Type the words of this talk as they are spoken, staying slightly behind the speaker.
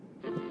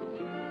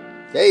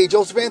Hey,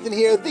 Joseph Anthony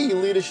here, the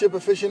Leadership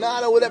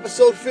Aficionado, with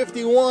episode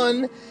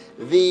 51,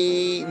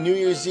 the New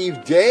Year's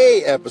Eve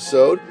Day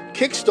episode,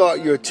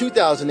 Kickstart Your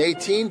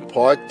 2018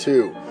 Part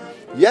 2.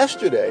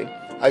 Yesterday,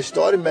 I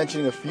started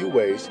mentioning a few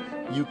ways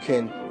you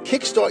can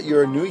kickstart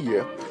your new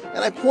year,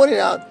 and I pointed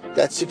out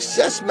that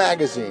Success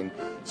Magazine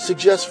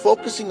suggests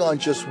focusing on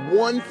just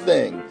one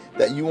thing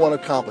that you want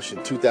to accomplish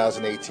in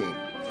 2018.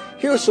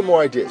 Here are some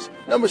more ideas.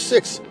 Number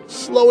 6,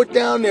 slow it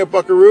down there,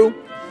 buckaroo.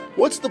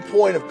 What's the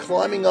point of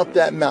climbing up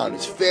that mountain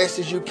as fast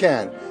as you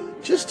can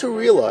just to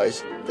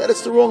realize that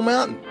it's the wrong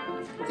mountain?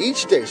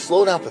 Each day,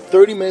 slow down for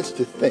 30 minutes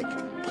to think,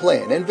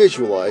 plan, and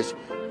visualize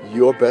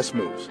your best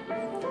moves.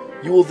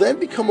 You will then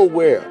become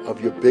aware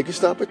of your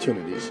biggest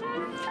opportunities,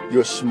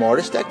 your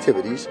smartest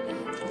activities,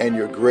 and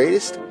your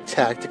greatest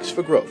tactics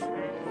for growth.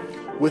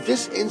 With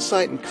this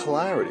insight and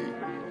clarity,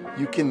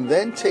 you can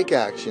then take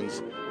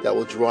actions that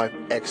will drive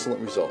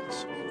excellent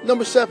results.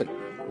 Number 7,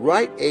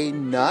 write a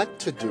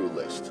not-to-do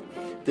list.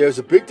 There's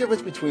a big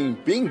difference between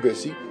being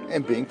busy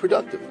and being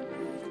productive.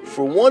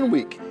 For 1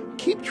 week,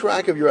 keep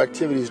track of your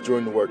activities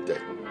during the workday.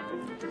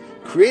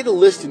 Create a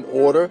list in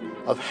order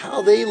of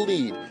how they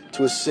lead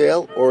to a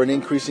sale or an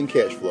increase in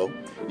cash flow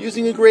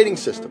using a grading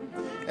system,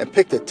 and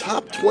pick the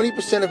top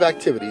 20% of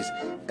activities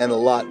and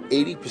allot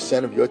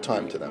 80% of your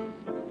time to them.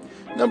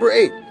 Number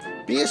 8,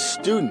 be a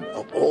student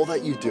of all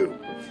that you do.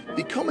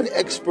 Become an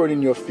expert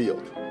in your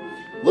field.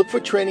 Look for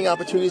training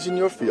opportunities in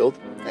your field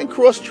and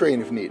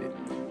cross-train if needed.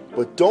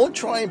 But don't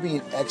try and be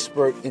an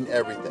expert in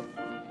everything.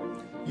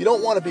 You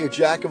don't want to be a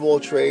jack of all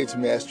trades,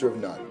 master of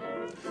none.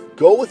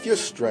 Go with your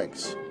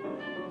strengths,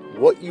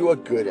 what you are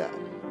good at,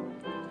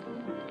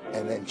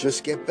 and then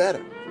just get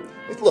better.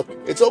 Look,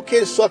 it's okay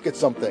to suck at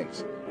some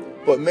things,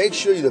 but make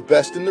sure you're the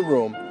best in the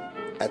room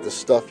at the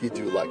stuff you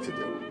do like to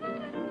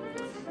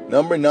do.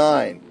 Number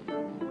 9,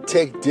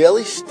 take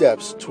daily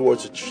steps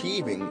towards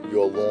achieving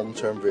your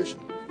long-term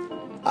vision.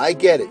 I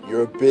get it,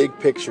 you're a big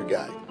picture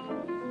guy.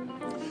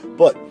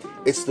 But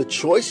it's the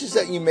choices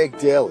that you make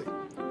daily,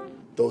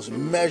 those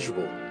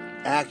measurable,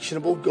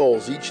 actionable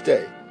goals each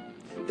day,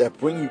 that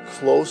bring you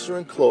closer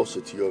and closer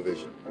to your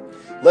vision.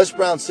 Les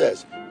Brown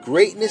says,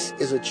 greatness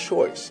is a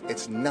choice.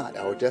 It's not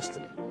our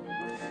destiny.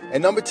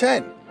 And number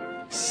 10,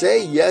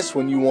 say yes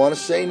when you want to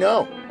say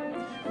no.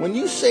 When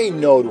you say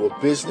no to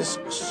a business,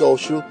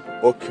 social,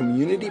 or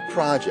community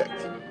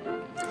project,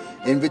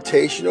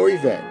 invitation, or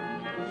event,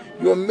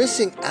 you are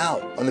missing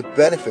out on the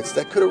benefits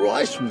that could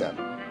arise from them.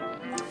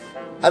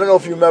 I don't know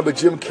if you remember,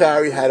 Jim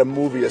Carrey had a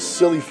movie, a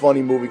silly,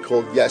 funny movie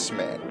called Yes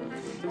Man.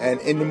 And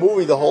in the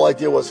movie, the whole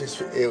idea was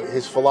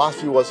his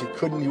philosophy was he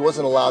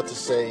wasn't allowed to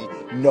say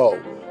no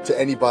to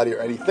anybody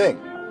or anything.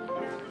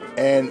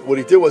 And what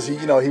he did was he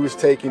was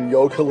taking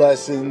yoga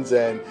lessons,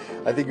 and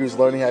I think he was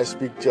learning how to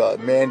speak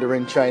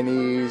Mandarin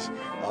Chinese.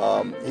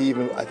 I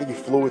think he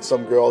flew with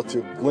some girl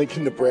to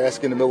Lincoln,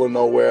 Nebraska, in the middle of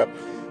nowhere.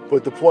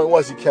 But the point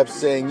was, he kept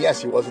saying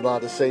yes. He wasn't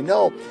allowed to say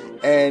no,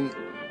 and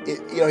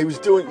he was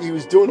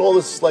doing all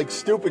this like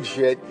stupid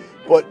shit.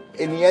 But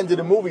in the end of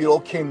the movie, it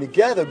all came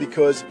together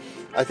because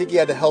I think he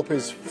had to help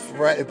his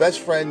best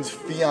friend's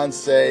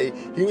fiance.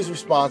 He was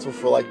responsible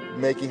for like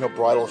making her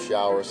bridal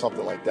shower or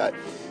something like that.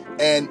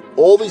 And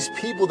all these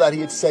people that he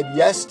had said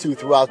yes to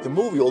throughout the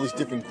movie, all these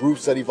different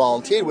groups that he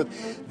volunteered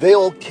with, they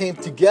all came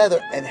together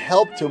and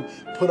helped him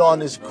put on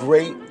this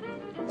great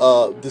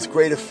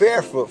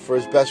affair for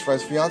his best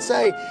friend's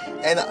fiance.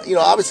 And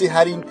obviously,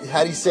 had he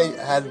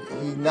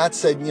not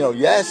said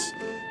yes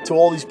to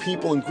all these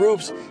people and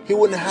groups, he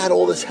wouldn't have had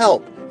all this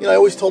help. I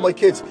always told my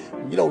kids,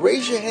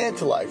 raise your hand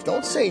to life.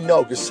 Don't say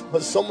no, because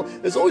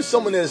there's always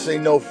someone there to say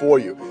no for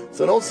you.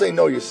 So don't say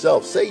no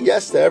yourself. Say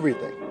yes to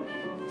everything.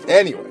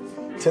 Anyway,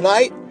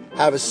 tonight,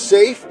 have a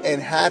safe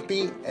and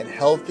happy and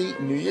healthy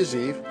New Year's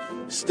Eve.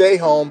 Stay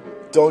home.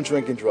 Don't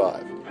drink and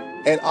drive.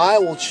 And I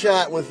will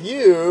chat with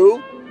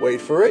you,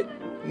 wait for it,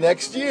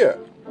 next year.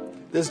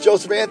 This is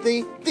Joseph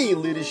Anthony, the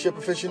Leadership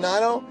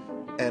Aficionado,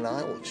 and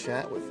I will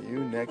chat with you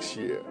next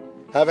year.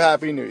 Have a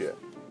happy New Year.